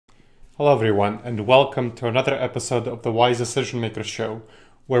Hello everyone, and welcome to another episode of the Wise Decision Maker Show,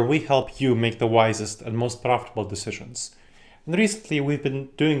 where we help you make the wisest and most profitable decisions. And recently we've been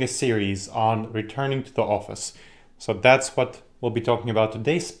doing a series on returning to the office. So that's what we'll be talking about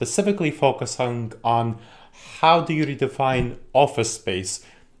today, specifically focusing on how do you redefine office space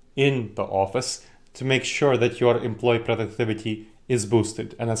in the office to make sure that your employee productivity is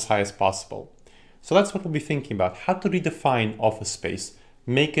boosted and as high as possible. So that's what we'll be thinking about, how to redefine office space,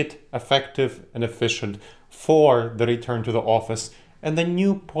 make it effective and efficient for the return to the office and the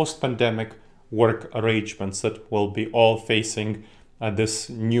new post-pandemic work arrangements that we'll be all facing this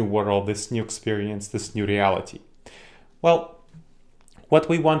new world, this new experience, this new reality. Well, what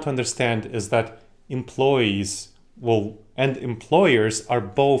we want to understand is that employees and employers are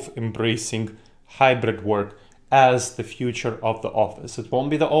both embracing hybrid work as the future of the office. It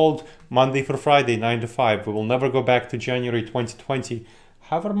won't be the old Monday through Friday, 9 to 5. We will never go back to January 2020,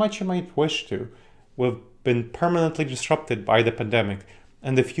 however much you might wish to. We've been permanently disrupted by the pandemic,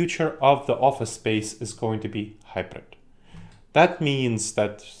 and the future of the office space is going to be hybrid. That means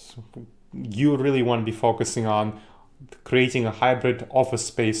that you really want to be focusing on creating a hybrid office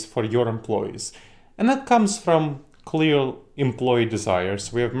space for your employees. And that comes from clear employee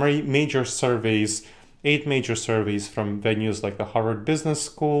desires. We have major surveys, 8 major surveys from venues like the Harvard Business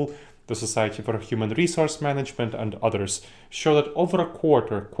School, the Society for Human Resource Management, and others, show that over a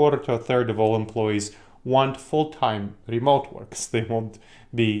quarter to a third of all employees want full-time remote work. They don't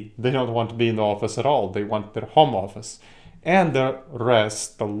want to be in the office at all. They want their home office. And the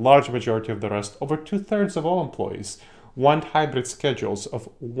rest, the large majority of the rest, over 2/3 of all employees, want hybrid schedules of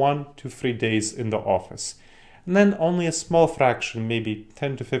 1 to 3 days in the office. And then only a small fraction, maybe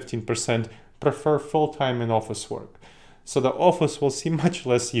 10 to 15%, prefer full-time in office work. So the office will see much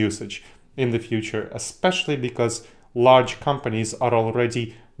less usage in the future, especially because large companies are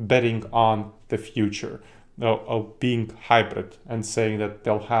already betting on the future of being hybrid and saying that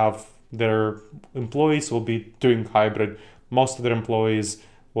they'll have their employees will be doing hybrid. Most of their employees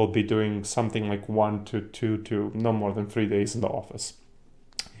will be doing something like 1 to 2 to no more than 3 days in the office.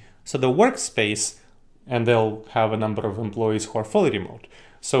 So the workspace, and they'll have a number of employees who are fully remote.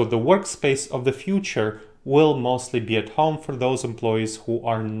 So the workspace of the future will mostly be at home for those employees who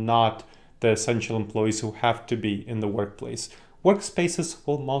are not the essential employees who have to be in the workplace. Workspaces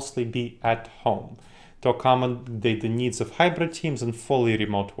will mostly be at home to accommodate the needs of hybrid teams and fully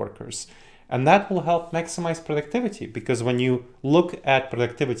remote workers. And that will help maximize productivity, because when you look at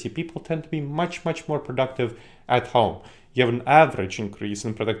productivity, people tend to be much more productive at home. You have an average increase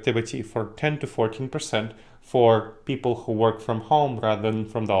in productivity for 10 to 14% for people who work from home rather than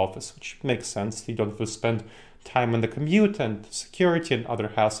from the office, which makes sense. You don't have to spend time on the commute and security and other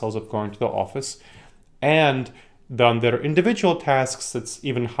hassles of going to the office. And on their individual tasks, it's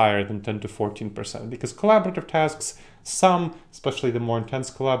even higher than 10 to 14%, because collaborative tasks, some, especially the more intense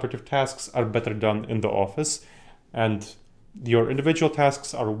collaborative tasks, are better done in the office, and your individual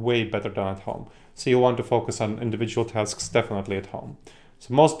tasks are way better done at home. So you want to focus on individual tasks definitely at home.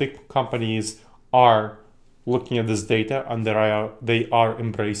 So most big companies are looking at this data, and they are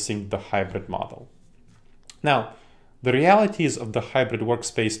embracing the hybrid model. Now, the realities of the hybrid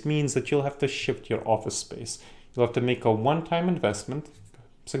workspace means that you'll have to shift your office space. You'll have to make a one-time investment,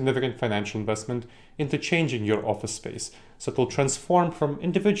 significant financial investment, into changing your office space. So it will transform from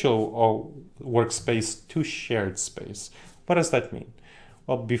individual workspace to shared space. What does that mean?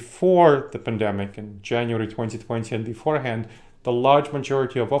 Well, before the pandemic in January 2020 and beforehand, the large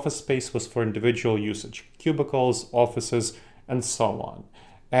majority of office space was for individual usage, cubicles, offices, and so on.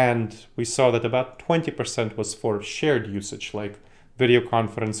 And we saw that about 20% was for shared usage, like video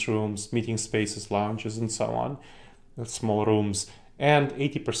conference rooms, meeting spaces, lounges, and so on, small rooms, and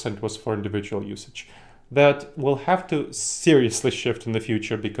 80% was for individual usage. That will have to seriously shift in the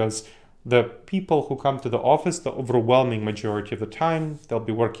future, because the people who come to the office, the overwhelming majority of the time, they'll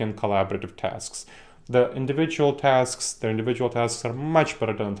be working on collaborative tasks. Their individual tasks are much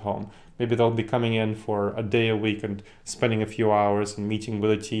better done at home. Maybe they'll be coming in for a day a week and spending a few hours and meeting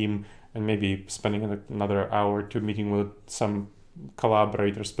with a team, and maybe spending another hour or two meeting with some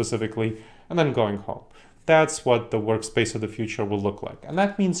collaborator specifically, and then going home. That's what the workspace of the future will look like. And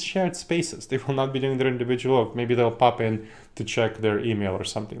that means shared spaces. They will not be doing their individual work. Maybe they'll pop in to check their email or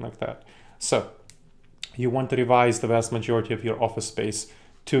something like that. So you want to revise the vast majority of your office space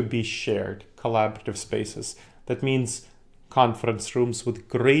to be shared, collaborative spaces. That means conference rooms with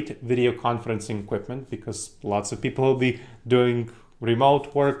great video conferencing equipment, because lots of people will be doing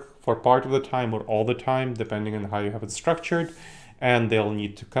remote work for part of the time or all the time, depending on how you have it structured. And they'll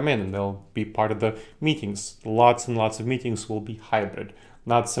need to come in and they'll be part of the meetings. Lots and lots of meetings will be hybrid.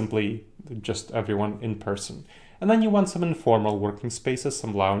 not simply just everyone in person. And then you want some informal working spaces,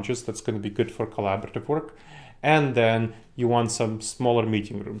 some lounges that's going to be good for collaborative work. And then you want some smaller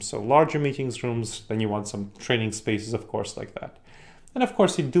meeting rooms, so larger meetings rooms. Then you want some training spaces, of course, like that. And of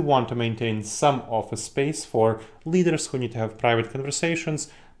course, you do want to maintain some office space for leaders who need to have private conversations,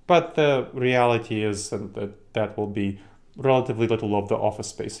 but the reality is that will be relatively little of the office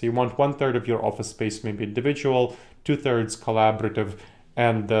space. So you want 1/3 of your office space maybe individual, 2/3 collaborative,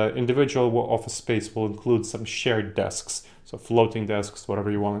 and the individual office space will include some shared desks, so floating desks,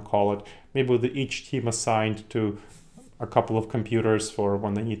 whatever you want to call it, maybe with each team assigned to a couple of computers for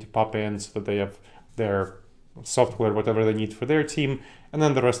when they need to pop in so that they have their software, whatever they need for their team, and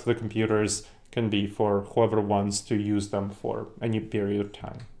then the rest of the computers can be for whoever wants to use them for any period of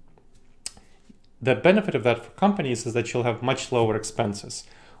time. The benefit of that for companies is that you'll have much lower expenses.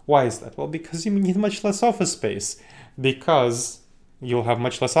 Why is that? Well, because you need much less office space, because you'll have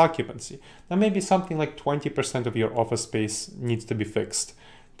much less occupancy. Now, maybe something like 20% of your office space needs to be fixed.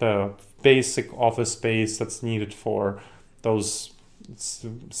 The basic office space that's needed for those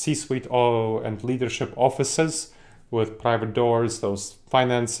C-suite and leadership offices with private doors, those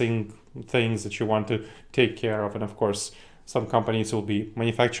financing things that you want to take care of. And of course, some companies will be,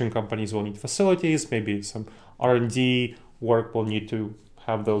 manufacturing companies will need facilities, maybe some R&D work will need to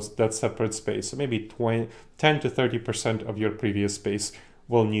have that separate space. So maybe 10 to 30% of your previous space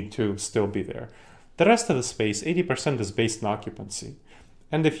will need to still be there. The rest of the space, 80%, is based on occupancy.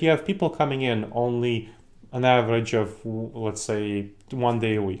 And if you have people coming in only an average of, let's say, 1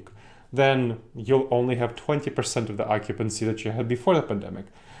 day a week, then you'll only have 20% of the occupancy that you had before the pandemic.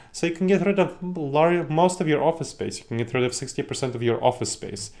 So you can get rid of most of your office space. You can get rid of 60% of your office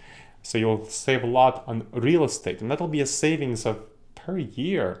space. So you'll save a lot on real estate, and that'll be a savings of per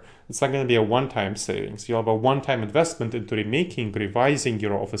year. It's not going to be a one-time savings. You'll have a one-time investment into revising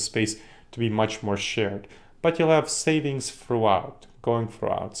your office space to be much more shared. But you'll have savings going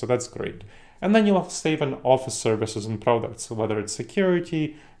throughout. So that's great. And then you'll save on office services and products, so whether it's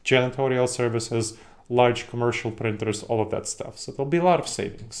security, janitorial services, large commercial printers, all of that stuff. So there'll be a lot of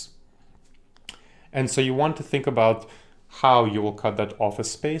savings. And so you want to think about how you will cut that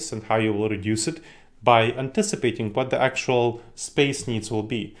office space and how you will reduce it by anticipating what the actual space needs will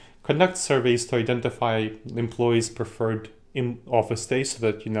be. Conduct surveys to identify employees' preferred office days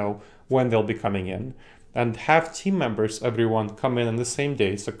so that you know when they'll be coming in. And have team members, everyone, come in on the same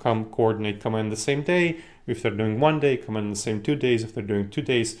day. So come in the same day. If they're doing 1 day, come in the same 2 days. If they're doing 2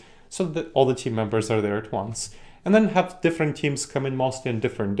 days, so that all the team members are there at once. And then have different teams come in mostly on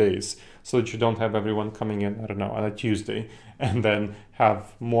different days, so that you don't have everyone coming in, I don't know, on a Tuesday, and then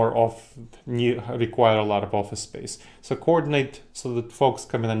have require a lot of office space. So coordinate so that folks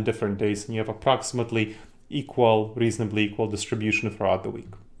come in on different days, and you have approximately reasonably equal distribution throughout the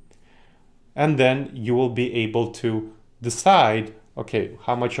week. And then you will be able to decide, okay,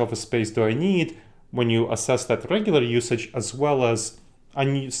 how much office space do I need when you assess that regular usage as well as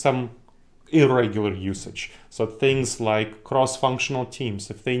some irregular usage. So things like cross-functional teams,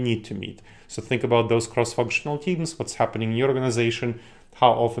 if they need to meet. So think about those cross-functional teams, what's happening in your organization,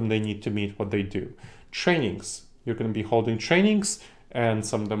 how often they need to meet, what they do. Trainings, you're going to be holding trainings, and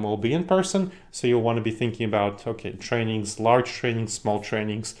some of them will be in person. So you'll want to be thinking about, okay, trainings, large trainings, small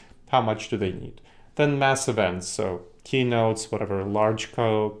trainings, how much do they need? Then mass events, so keynotes, whatever,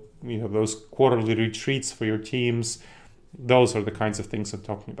 those quarterly retreats for your teams. Those are the kinds of things I'm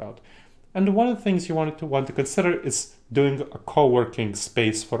talking about. And one of the things you want to consider is doing a co-working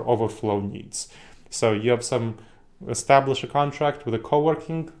space for overflow needs. So you have establish a contract with a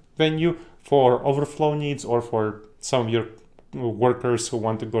co-working venue for overflow needs, or for some of your workers who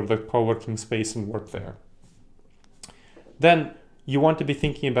want to go to the co-working space and work there. Then you want to be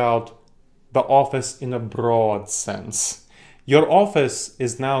thinking about the office in a broad sense. Your office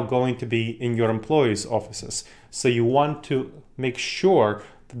is now going to be in your employees' offices. So you want to make sure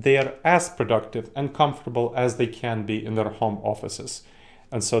that they are as productive and comfortable as they can be in their home offices.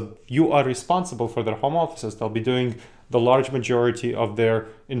 And so you are responsible for their home offices. They'll be doing the large majority of their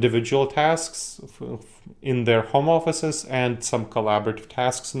individual tasks in their home offices and some collaborative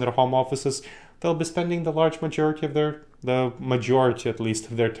tasks in their home offices. They'll be spending the majority at least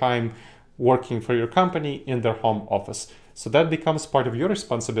of their time working for your company in their home office. So that becomes part of your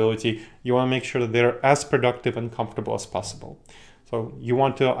responsibility. You want to make sure that they're as productive and comfortable as possible. So you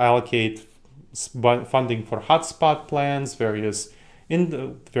want to allocate funding for hotspot plans, various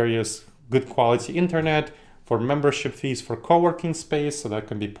good quality internet, for membership fees for co-working space, so that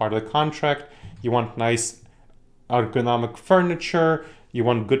can be part of the contract. You want nice ergonomic furniture. You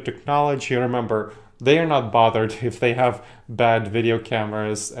want good technology. Remember, They are not bothered if they have bad video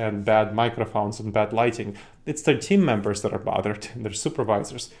cameras and bad microphones and bad lighting. It's their team members that are bothered, their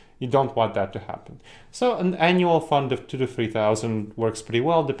supervisors. You don't want that to happen. So an annual fund of 2,000 to 3,000 works pretty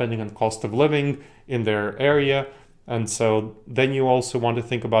well, depending on cost of living in their area. And so then you also want to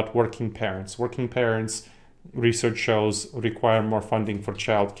think about working parents. Working parents, research shows, require more funding for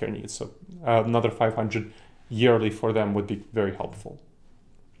childcare needs. So another 500 yearly for them would be very helpful.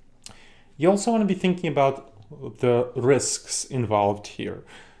 You also want to be thinking about the risks involved here.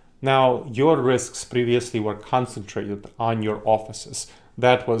 Now, your risks previously were concentrated on your offices.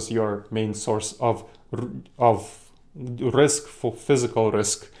 That was your main source of risk, for physical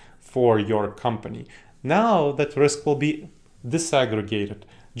risk for your company. Now that risk will be disaggregated,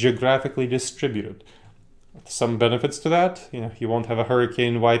 geographically distributed. Some benefits to that, you won't have a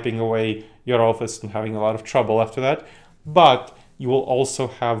hurricane wiping away your office and having a lot of trouble after that, but you will also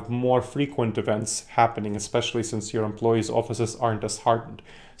have more frequent events happening, especially since your employees' offices aren't as hardened.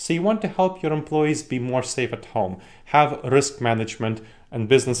 So you want to help your employees be more safe at home, have risk management and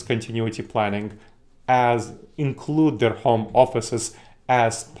business continuity planning as include their home offices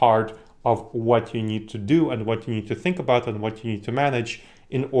as part of what you need to do and what you need to think about and what you need to manage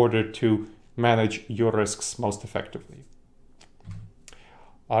in order to manage your risks most effectively.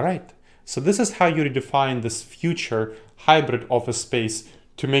 All right, so this is how you redefine this future hybrid office space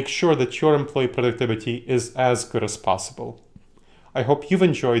to make sure that your employee productivity is as good as possible. I hope you've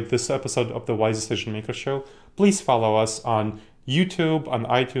enjoyed this episode of the Wise Decision Maker Show. Please follow us on YouTube, on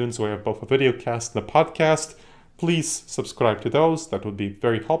iTunes, where we have both a video cast and a podcast. Please subscribe to those. That would be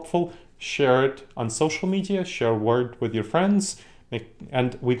very helpful. Share it on social media, share word with your friends,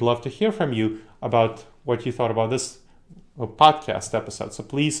 and we'd love to hear from you about what you thought about this podcast episode. So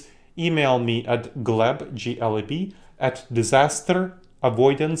please email me at Gleb, G-L-E-B, at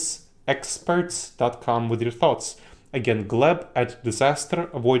disasteravoidanceexperts.com with your thoughts. Again, Gleb at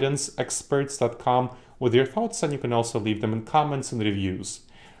disasteravoidanceexperts.com with your thoughts, and you can also leave them in comments and reviews.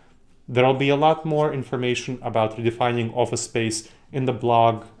 There will be a lot more information about redefining office space in the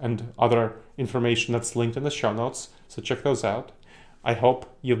blog and other information that's linked in the show notes, so check those out. I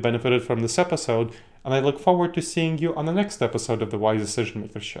hope you've benefited from this episode, and I look forward to seeing you on the next episode of the Wise Decision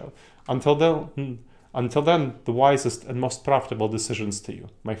Maker Show. Until then, the wisest and most profitable decisions to you,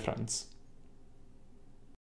 my friends.